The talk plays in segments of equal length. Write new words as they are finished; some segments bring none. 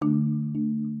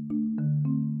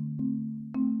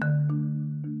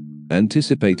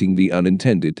Anticipating the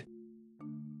unintended.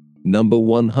 Number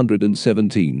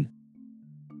 117.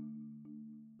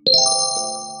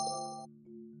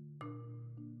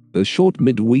 A short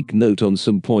mid-week note on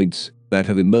some points that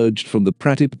have emerged from the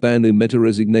Pratip Banu meta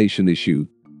resignation issue.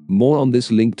 More on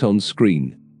this linked on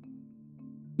screen.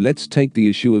 Let's take the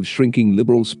issue of shrinking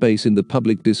liberal space in the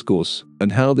public discourse,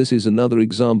 and how this is another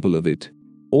example of it.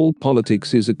 All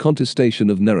politics is a contestation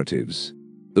of narratives.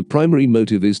 The primary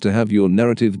motive is to have your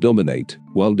narrative dominate,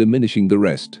 while diminishing the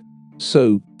rest.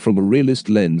 So, from a realist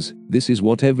lens, this is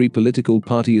what every political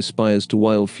party aspires to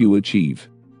while few achieve.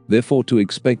 Therefore, to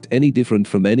expect any different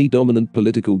from any dominant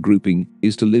political grouping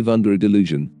is to live under a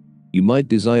delusion. You might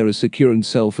desire a secure and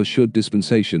self-assured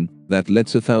dispensation that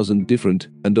lets 1,000 different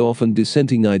and often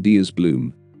dissenting ideas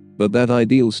bloom. But that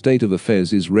ideal state of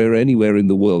affairs is rare anywhere in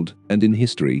the world and in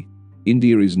history.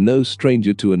 India is no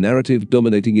stranger to a narrative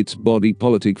dominating its body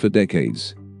politic for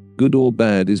decades. Good or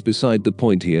bad is beside the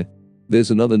point here. There's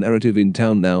another narrative in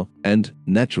town now, and,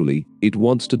 naturally, it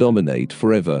wants to dominate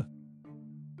forever.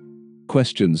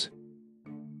 Questions.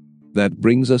 That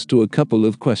brings us to a couple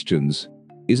of questions.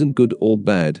 Isn't good or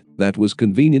bad, that was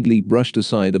conveniently brushed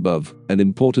aside above, an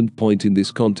important point in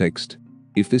this context?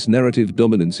 If this narrative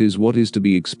dominance is what is to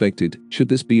be expected, should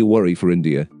this be a worry for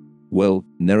India? Well,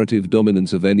 narrative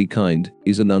dominance of any kind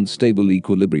is an unstable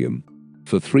equilibrium.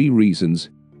 For 3 reasons.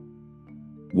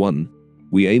 1.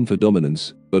 We aim for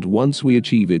dominance, but once we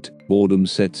achieve it, boredom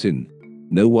sets in.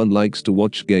 No one likes to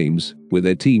watch games where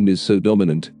their team is so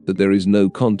dominant that there is no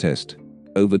contest.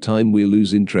 Over time we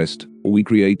lose interest, or we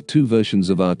create 2 versions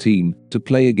of our team to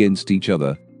play against each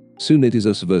other. Soon it is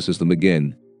us versus them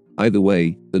again. Either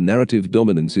way, the narrative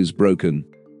dominance is broken.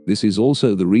 This is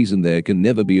also the reason there can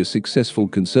never be a successful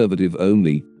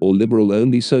conservative-only or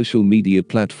liberal-only social media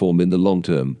platform in the long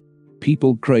term.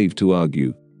 People crave to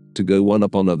argue, to go one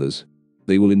up on others.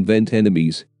 They will invent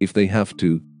enemies if they have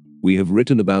to. We have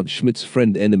written about Schmidt's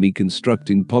friend-enemy construct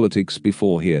in politics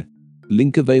before here.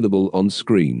 Link available on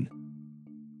screen.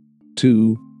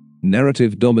 2.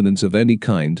 Narrative dominance of any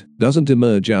kind doesn't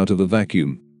emerge out of a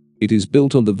vacuum. It is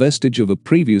built on the vestige of a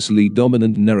previously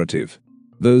dominant narrative.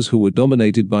 Those who were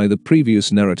dominated by the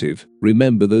previous narrative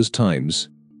remember those times.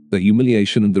 The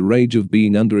humiliation and the rage of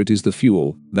being under it is the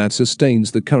fuel that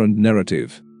sustains the current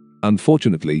narrative.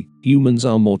 Unfortunately, humans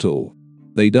are mortal.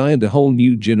 They die and a whole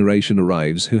new generation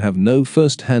arrives who have no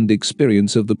first-hand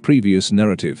experience of the previous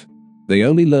narrative. They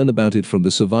only learn about it from the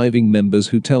surviving members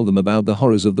who tell them about the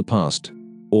horrors of the past.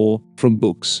 Or, from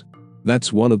books.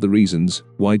 That's one of the reasons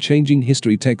why changing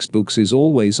history textbooks is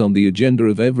always on the agenda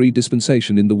of every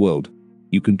dispensation in the world.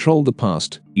 You control the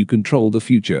past, you control the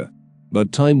future.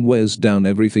 But time wears down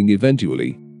everything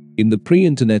eventually. In the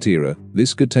pre-internet era,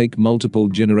 this could take multiple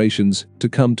generations to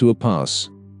come to a pass.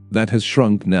 That has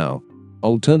shrunk now.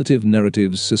 Alternative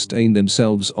narratives sustain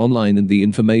themselves online and the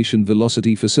information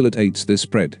velocity facilitates their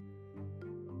spread.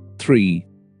 3.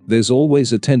 There's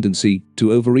always a tendency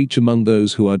to overreach among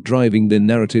those who are driving their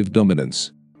narrative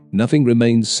dominance. Nothing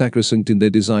remains sacrosanct in their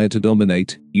desire to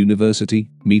dominate: university,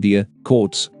 media,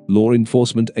 courts, law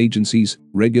enforcement agencies,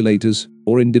 regulators,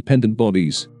 or independent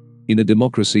bodies. In a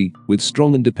democracy, with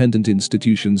strong independent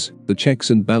institutions, the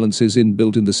checks and balances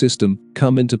inbuilt in the system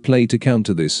come into play to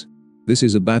counter this. This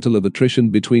is a battle of attrition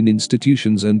between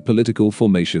institutions and political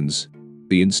formations.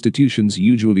 The institutions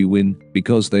usually win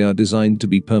because they are designed to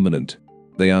be permanent.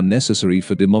 They are necessary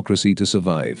for democracy to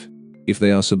survive. If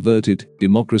they are subverted,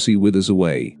 democracy withers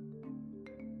away.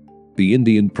 The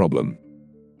Indian problem.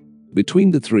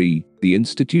 Between the 3, the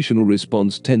institutional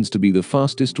response tends to be the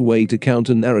fastest way to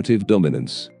counter narrative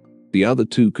dominance. The other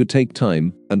 2 could take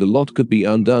time, and a lot could be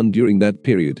undone during that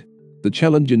period. The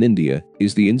challenge in India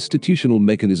is the institutional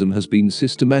mechanism has been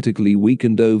systematically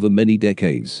weakened over many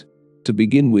decades. To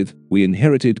begin with, we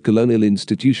inherited colonial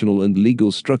institutional and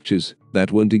legal structures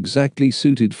that weren't exactly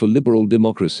suited for liberal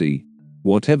democracy.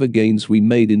 Whatever gains we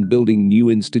made in building new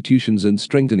institutions and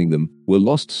strengthening them were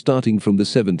lost starting from the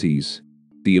 70s.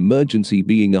 The emergency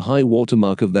being a high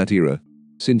watermark of that era.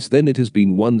 Since then it has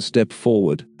been 1 step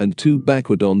forward and 2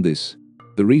 backward on this.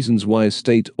 The reasons why a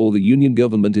state or the union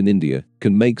government in India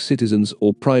can make citizens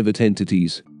or private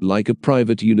entities, like a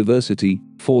private university,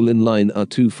 fall in line are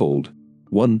twofold.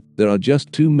 1. There are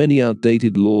just too many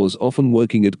outdated laws often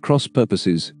working at cross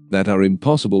purposes that are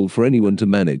impossible for anyone to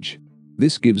manage.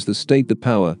 This gives the state the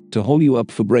power to haul you up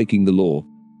for breaking the law.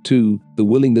 2. The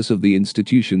willingness of the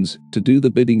institutions to do the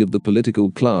bidding of the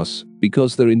political class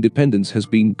because their independence has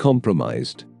been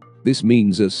compromised. This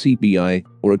means a CBI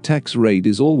or a tax raid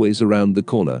is always around the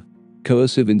corner.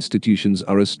 Coercive institutions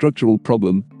are a structural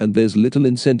problem, and there's little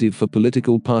incentive for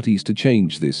political parties to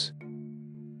change this.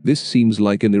 This seems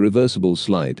like an irreversible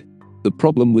slide. The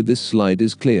problem with this slide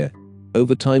is clear.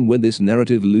 Over time, when this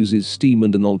narrative loses steam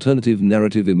and an alternative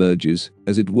narrative emerges,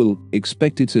 as it will,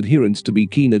 expect its adherents to be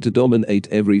keener to dominate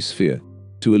every sphere,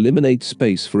 to eliminate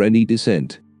space for any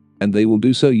dissent. And they will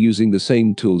do so using the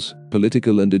same tools,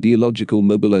 political and ideological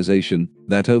mobilization,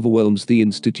 that overwhelms the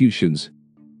institutions.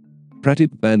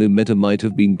 Pratip Banu Mehta might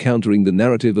have been countering the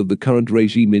narrative of the current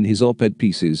regime in his op-ed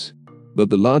pieces. But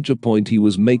the larger point he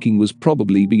was making was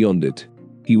probably beyond it.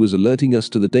 He was alerting us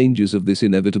to the dangers of this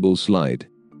inevitable slide.